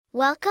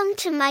Welcome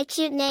to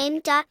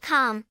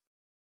mycutename.com.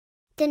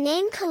 The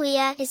name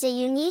Kaliah is a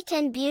unique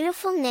and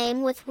beautiful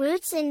name with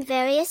roots in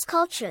various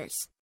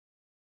cultures.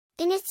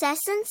 In its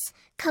essence,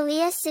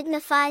 Kaliah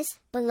signifies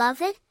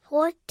beloved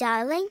or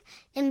darling,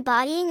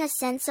 embodying a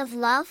sense of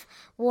love,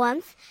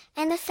 warmth,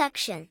 and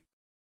affection.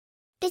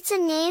 It's a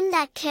name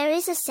that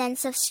carries a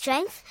sense of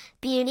strength,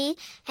 beauty,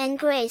 and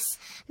grace,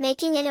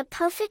 making it a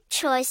perfect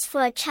choice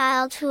for a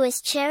child who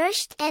is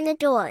cherished and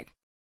adored.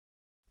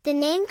 The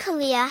name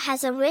Kaliah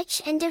has a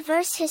rich and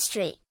diverse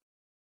history.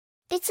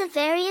 It's a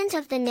variant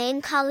of the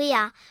name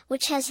Kaliah,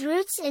 which has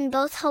roots in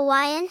both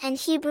Hawaiian and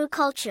Hebrew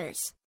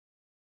cultures.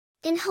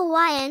 In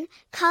Hawaiian,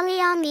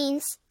 Kaliah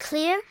means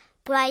clear,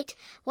 bright,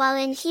 while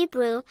in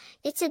Hebrew,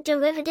 it's a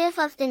derivative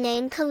of the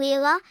name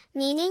Kalilah,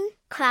 meaning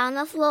crown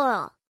of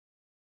laurel.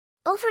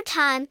 Over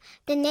time,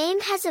 the name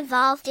has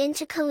evolved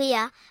into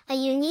Kaliah, a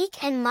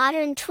unique and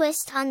modern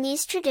twist on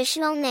these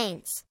traditional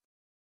names.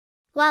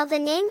 While the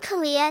name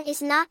Kaliah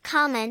is not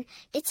common,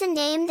 it's a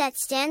name that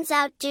stands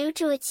out due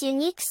to its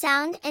unique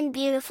sound and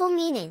beautiful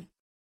meaning.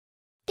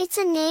 It's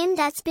a name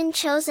that's been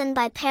chosen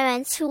by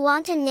parents who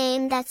want a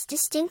name that's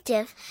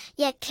distinctive,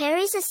 yet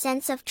carries a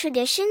sense of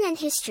tradition and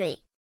history.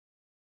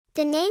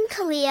 The name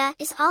Kaliah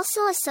is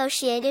also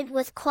associated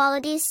with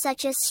qualities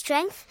such as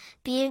strength,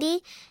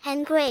 beauty,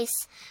 and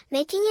grace,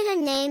 making it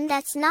a name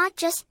that's not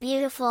just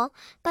beautiful,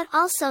 but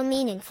also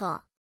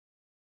meaningful.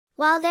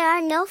 While there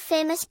are no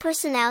famous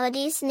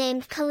personalities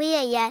named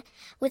Kaliah yet,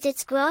 with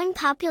its growing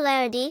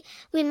popularity,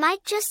 we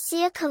might just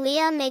see a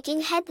Kaliah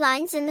making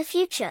headlines in the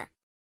future.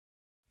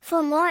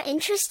 For more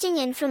interesting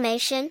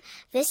information,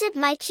 visit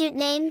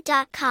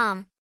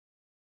mycutename.com.